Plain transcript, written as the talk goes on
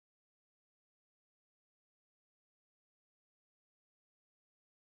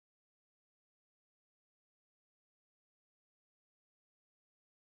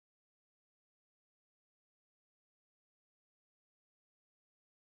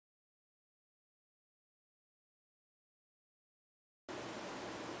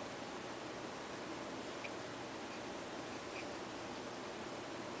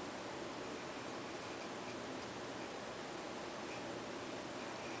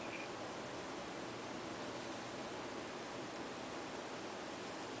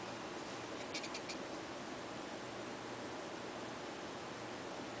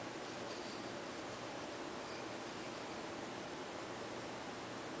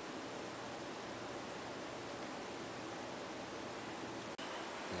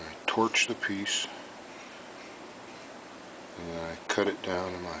torch the piece, and then I cut it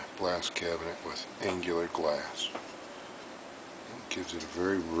down in my blast cabinet with angular glass. It gives it a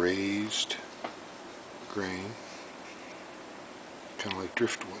very raised grain, kind of like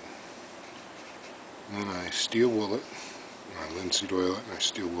driftwood. And then I steel wool it, and I linseed oil it, and I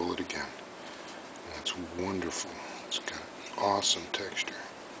steel wool it again. And it's wonderful. It's got an awesome texture.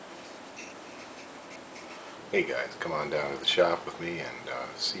 Hey guys, come on down to the shop with me and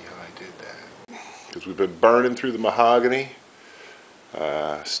see how I did that. Because we've been burning through the mahogany.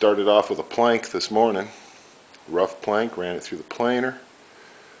 Started off with a plank this morning. Rough plank, ran it through the planer,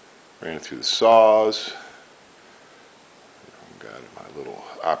 ran it through the saws. Got my little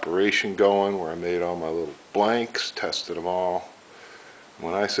operation going where I made all my little blanks, tested them all.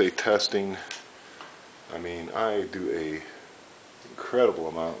 When I say testing, I mean I do a incredible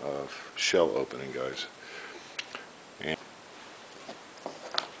amount of shell opening, guys. And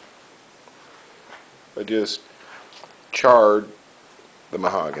I just charred the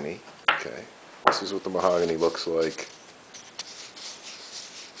mahogany. Okay, this is what the mahogany looks like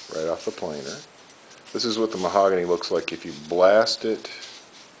right off the planer. This is what the mahogany looks like if you blast it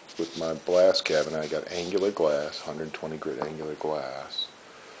with my blast cabinet. I got angular glass, 120 grit angular glass.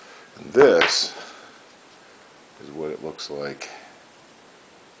 And this is what it looks like.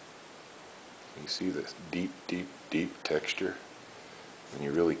 You see this deep, deep, deep texture when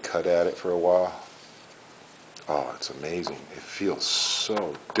you really cut at it for a while. Oh, it's amazing. It feels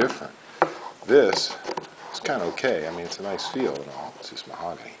so different. This is kind of okay. I mean, it's a nice feel and all. It's just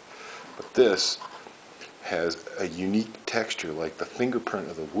mahogany. But this has a unique texture, like the fingerprint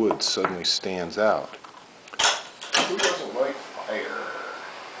of the wood suddenly stands out. Who doesn't like fire?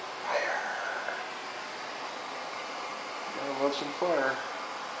 Fire. I love some fire.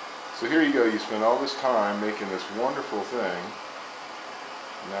 So here you go, you spend all this time making this wonderful thing,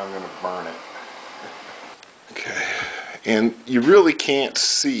 and now I'm going to burn it. Okay, and you really can't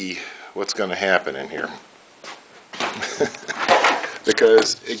see what's going to happen in here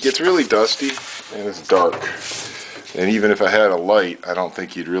because it gets really dusty and it's dark, and even if I had a light I don't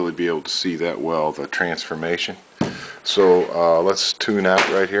think you'd really be able to see that well the transformation. So let's tune out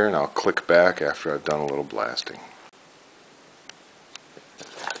right here and I'll click back after I've done a little blasting.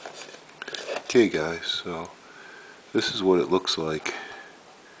 Okay guys, so this is what it looks like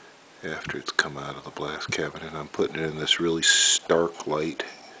after it's come out of the blast cabinet. I'm putting it in this really stark light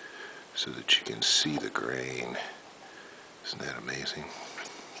so that you can see the grain. Isn't that amazing?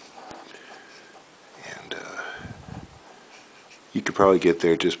 And you could probably get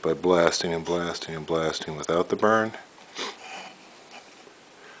there just by blasting and blasting and blasting without the burn,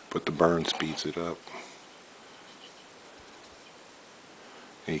 but the burn speeds it up.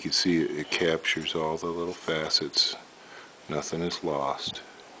 And you can see it captures all the little facets. Nothing is lost.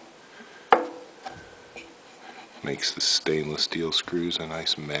 Makes the stainless steel screws a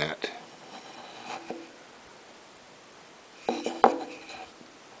nice matte.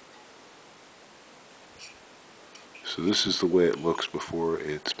 So this is the way it looks before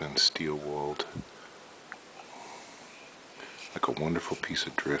it's been steel wooled. Like a wonderful piece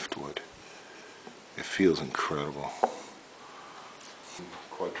of driftwood. It feels incredible.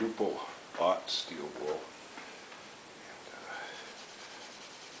 Quadruple bought steel wool. And,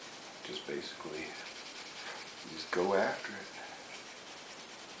 just basically just go after it,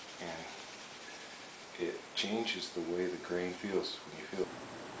 and it changes the way the grain feels when you feel it.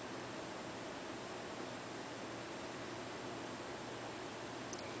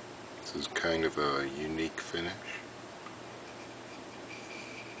 This is kind of a unique finish.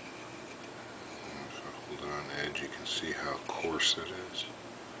 If I hold it on edge, you can see how coarse it is,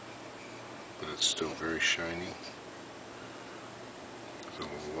 but it's still very shiny. There's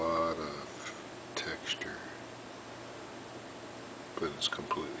a lot of texture, but it's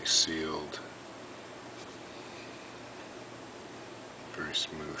completely sealed. Very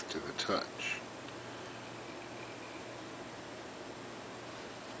smooth to the touch.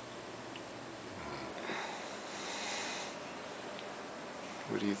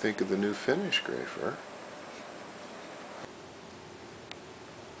 What do you think of the new finish, Gray Fur?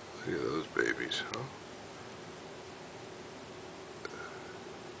 Look at those babies, huh?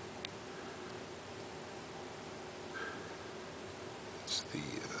 It's the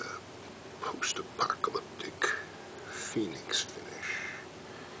post-apocalyptic Phoenix finish.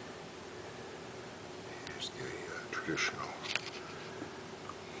 Here's the traditional.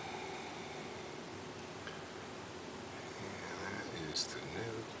 And that is the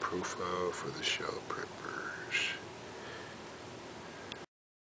new profile for the shell prepper.